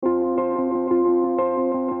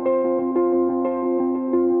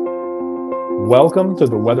Welcome to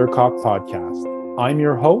the Weathercock Podcast. I'm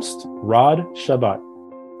your host, Rod Shabbat.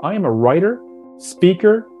 I am a writer,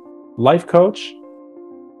 speaker, life coach,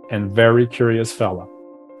 and very curious fella.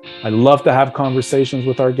 I love to have conversations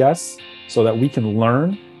with our guests so that we can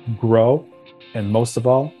learn, grow, and most of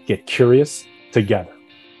all, get curious together.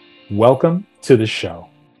 Welcome to the show.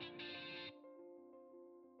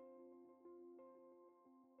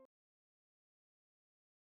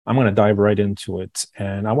 I'm going to dive right into it,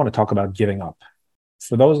 and I want to talk about giving up.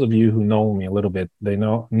 For those of you who know me a little bit, they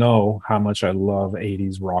know how much I love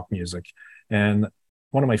 80s rock music. And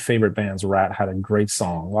one of my favorite bands, Rat, had a great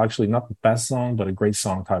song. Well, actually, not the best song, but a great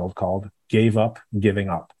song title called Gave Up, Giving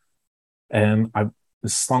Up. And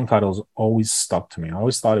this song title has always stuck to me. I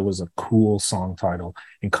always thought it was a cool song title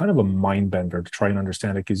and kind of a mind bender to try and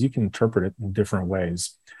understand it, because you can interpret it in different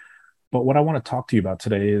ways. But what I want to talk to you about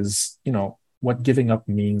today is, what giving up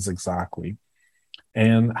means exactly,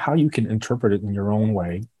 and how you can interpret it in your own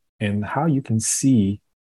way, and how you can see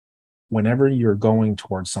whenever you're going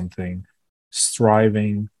towards something,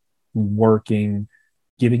 striving, working,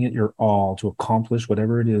 giving it your all to accomplish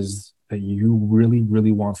whatever it is that you really,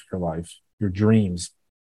 really want for your life, your dreams,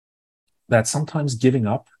 that sometimes giving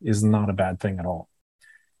up is not a bad thing at all.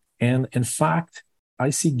 And in fact,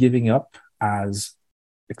 I see giving up as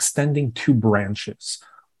extending two branches.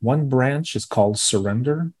 One branch is called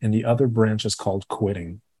surrender, and the other branch is called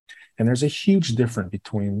quitting. And there's a huge difference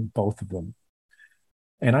between both of them.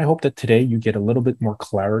 And I hope that today you get a little bit more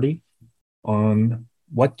clarity on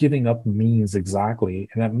what giving up means exactly,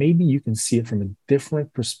 and that maybe you can see it from a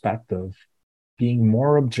different perspective, being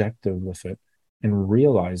more objective with it, and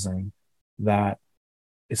realizing that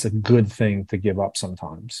it's a good thing to give up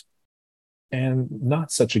sometimes, and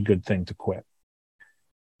not such a good thing to quit.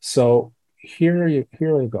 So here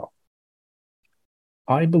I go.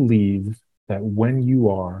 I believe that when you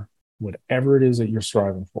are, whatever it is that you're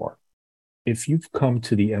striving for, if you've come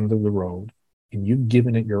to the end of the road and you've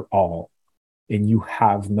given it your all and you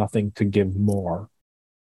have nothing to give more,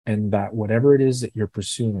 and that whatever it is that you're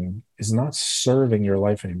pursuing is not serving your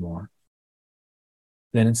life anymore,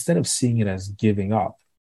 then instead of seeing it as giving up,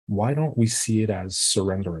 why don't we see it as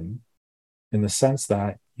surrendering, in the sense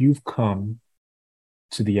that you've come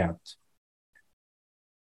to the end.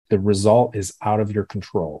 The result is out of your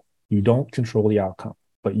control. You don't control the outcome,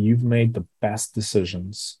 but you've made the best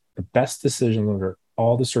decisions under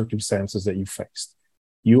all the circumstances that you faced.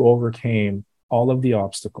 You overcame all of the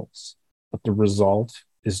obstacles, but the result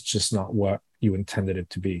is just not what you intended it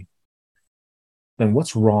to be. Then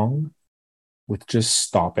what's wrong with just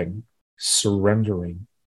stopping, surrendering,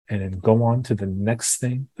 and then go on to the next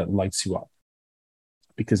thing that lights you up?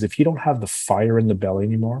 Because if you don't have the fire in the belly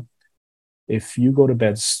anymore, if you go to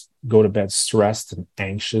bed stressed and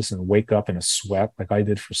anxious and wake up in a sweat like I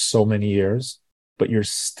did for so many years, but you're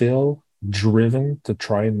still driven to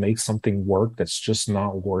try and make something work that's just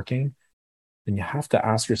not working, then you have to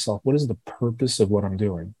ask yourself, what is the purpose of what I'm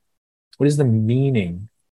doing? What is the meaning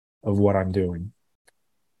of what I'm doing?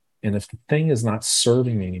 And if the thing is not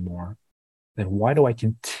serving me anymore, then why do I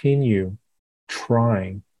continue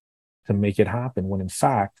trying to make it happen, when in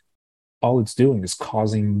fact, all it's doing is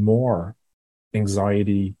causing more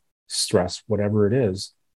anxiety, stress, whatever it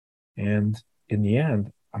is. And in the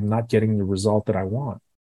end, I'm not getting the result that I want.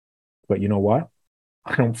 But you know what?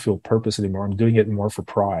 I don't feel purpose anymore. I'm doing it more for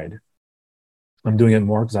pride. I'm doing it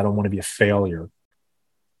more because I don't want to be a failure.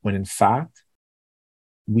 When in fact,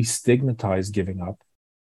 we stigmatize giving up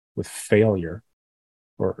with failure,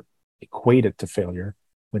 or equate it to failure,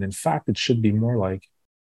 when in fact, it should be more like,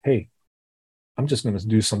 hey, I'm just going to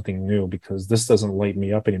do something new because this doesn't light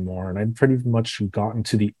me up anymore. And I've pretty much gotten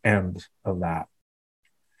to the end of that.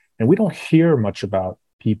 And we don't hear much about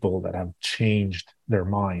people that have changed their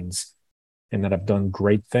minds and that have done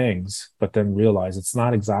great things, but then realize it's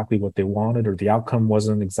not exactly what they wanted, or the outcome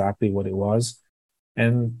wasn't exactly what it was,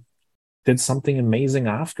 and did something amazing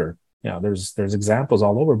after. There's examples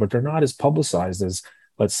all over, but they're not as publicized as,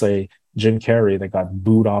 let's say, Jim Carrey, that got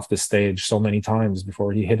booed off the stage so many times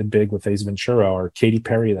before he hit it big with Ace Ventura, or Katy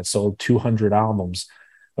Perry, that sold 200 albums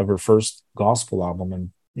of her first gospel album,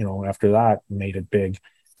 and after that made it big.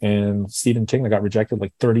 And Stephen King, that got rejected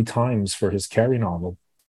like 30 times for his Carrie novel.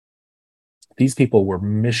 These people were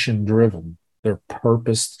mission driven. Their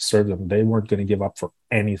purpose served them. They weren't going to give up for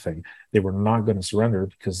anything. They were not going to surrender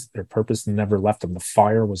because their purpose never left them. The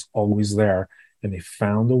fire was always there, and they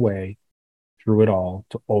found a way through it all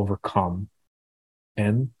to overcome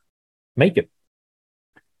and make it.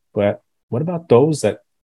 But what about those that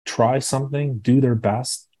try something, do their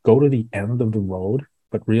best, go to the end of the road,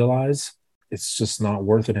 but realize it's just not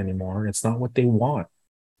worth it anymore? It's not what they want.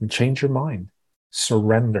 And change your mind.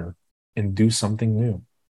 surrender, and do something new.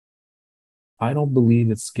 I don't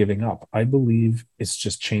believe it's giving up. I believe it's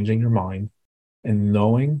just changing your mind and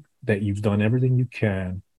knowing that you've done everything you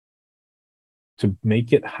can to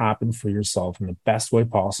make it happen for yourself in the best way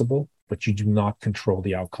possible, but you do not control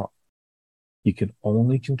the outcome. You can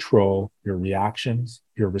only control your reactions,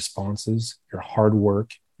 your responses, your hard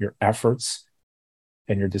work, your efforts,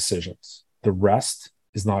 and your decisions. The rest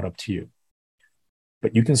is not up to you.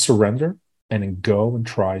 But you can surrender and then go and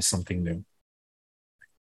try something new.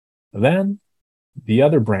 Then the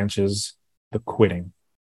other branch is the quitting.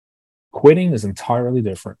 Quitting is entirely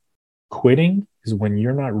different. Quitting is when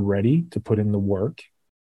you're not ready to put in the work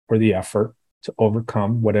or the effort to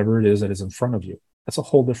overcome whatever it is that is in front of you. That's a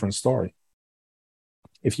whole different story.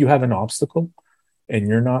 If you have an obstacle and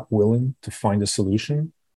you're not willing to find a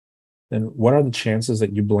solution, then what are the chances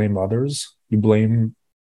that you blame others? You blame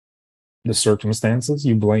the circumstances,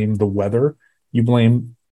 you blame the weather, you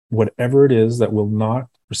blame whatever it is that will not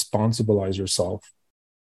responsibilize yourself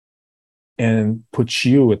and put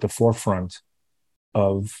you at the forefront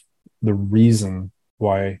of the reason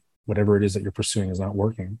why whatever it is that you're pursuing is not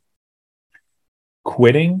working.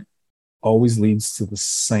 Quitting always leads to the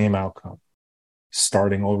same outcome,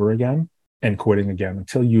 starting over again and quitting again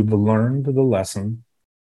until you've learned the lesson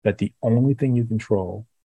that the only thing you control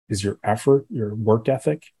is your effort, your work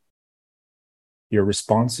ethic, your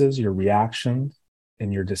responses, your reactions,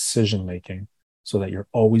 and your decision making, so that you're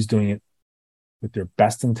always doing it with your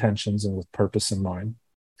best intentions and with purpose in mind.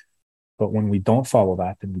 But when we don't follow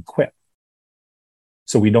that, then we quit.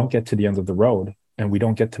 So we don't get to the end of the road and we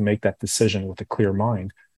don't get to make that decision with a clear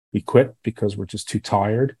mind. We quit because we're just too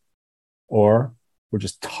tired, or we're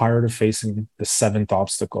just tired of facing the seventh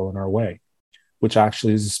obstacle in our way, which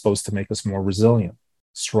actually is supposed to make us more resilient,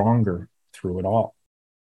 stronger through it all.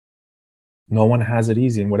 No one has it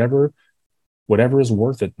easy, and whatever is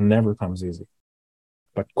worth it never comes easy.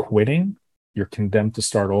 But quitting, you're condemned to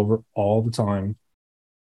start over all the time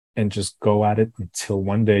and just go at it until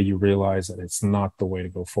one day you realize that it's not the way to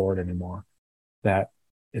go forward anymore. That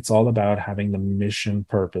it's all about having the mission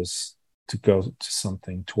purpose to go to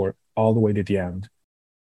something toward all the way to the end,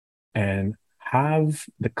 and have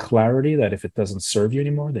the clarity that if it doesn't serve you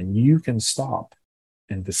anymore, then you can stop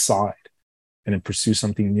and decide and then pursue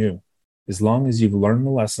something new. As long as you've learned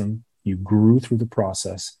the lesson, you grew through the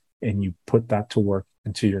process, and you put that to work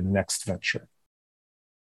into your next venture.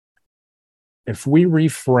 If we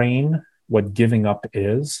reframe what giving up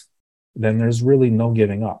is, then there's really no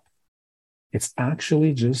giving up. It's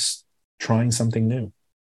actually just trying something new,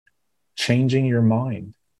 changing your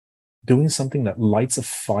mind, doing something that lights a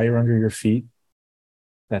fire under your feet,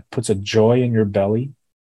 that puts a joy in your belly,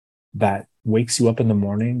 that wakes you up in the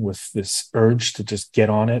morning with this urge to just get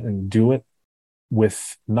on it and do it,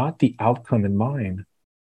 with not the outcome in mind,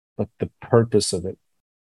 but the purpose of it.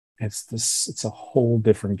 It's a whole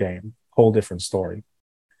different game, whole different story.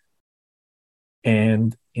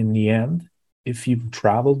 And in the end, if you've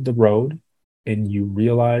traveled the road and you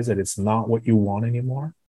realize that it's not what you want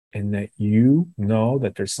anymore, and that you know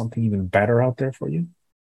that there's something even better out there for you,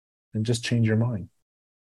 then just change your mind.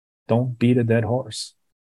 Don't beat a dead horse.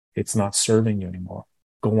 It's not serving you anymore.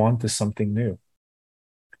 Go on to something new.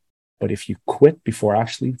 But if you quit before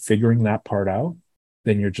actually figuring that part out,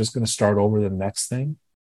 then you're just going to start over the next thing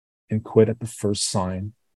and quit at the first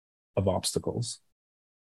sign of obstacles.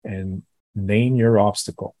 And name your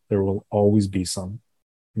obstacle. There will always be some.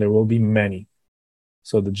 There will be many.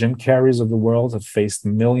 So the Jim Carreys of the world have faced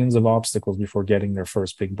millions of obstacles before getting their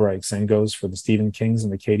first big break. Same goes for the Stephen Kings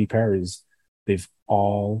and the Katy Perrys. They've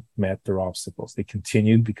all met their obstacles. They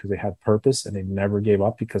continued because they had purpose, and they never gave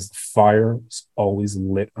up because the fire was always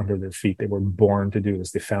lit under their feet. They were born to do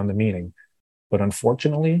this. They found the meaning. But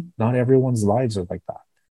unfortunately, not everyone's lives are like that,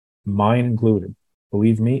 mine included.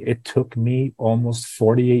 Believe me, it took me almost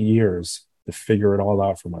 48 years to figure it all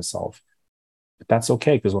out for myself. But that's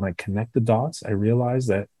okay, because when I connect the dots, I realized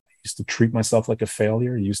that I used to treat myself like a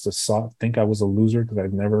failure. I used to think I was a loser because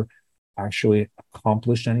I'd never actually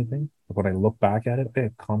accomplished anything. But when I look back at it, I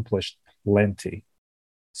accomplished plenty.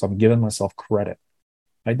 So I'm giving myself credit.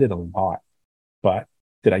 I did a lot, but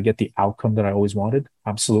did I get the outcome that I always wanted?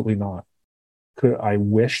 Absolutely not. I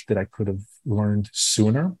wish that I could have learned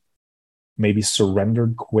sooner, maybe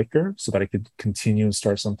surrendered quicker so that I could continue and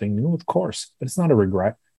start something new, of course. But it's not a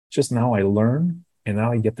regret. Just now I learn, and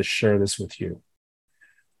now I get to share this with you.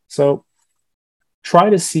 So try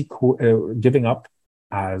to see giving up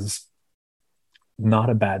as not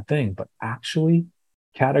a bad thing, but actually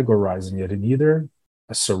categorizing it in either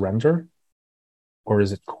a surrender or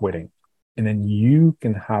is it quitting? And then you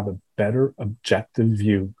can have a better objective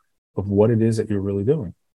view of what it is that you're really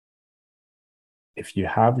doing. If you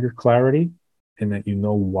have your clarity and that you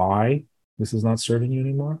know why this is not serving you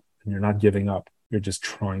anymore, and you're not giving up, you're just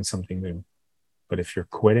trying something new. But if you're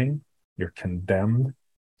quitting, you're condemned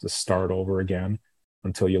to start over again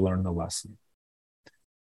until you learn the lesson.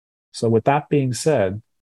 So with that being said,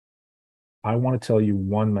 I want to tell you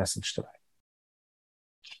one message today.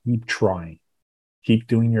 Keep trying, keep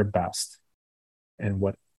doing your best. And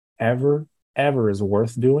whatever ever is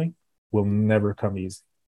worth doing will never come easy.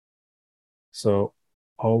 So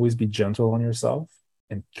always be gentle on yourself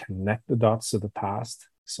and connect the dots to the past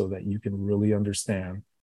so that you can really understand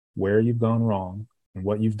where you've gone wrong and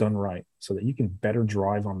what you've done right so that you can better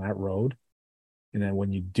drive on that road. And then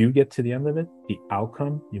when you do get to the end of it, the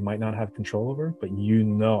outcome you might not have control over, but you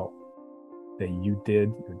know that you did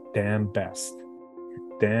your damn best.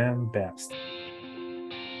 Your damn best.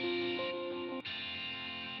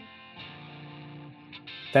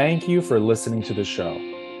 Thank you for listening to the show.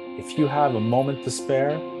 If you have a moment to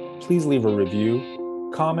spare, please leave a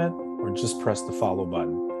review, comment, or just press the follow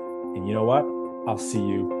button. And you know what? I'll see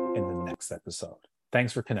you in the next episode.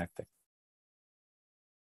 Thanks for connecting.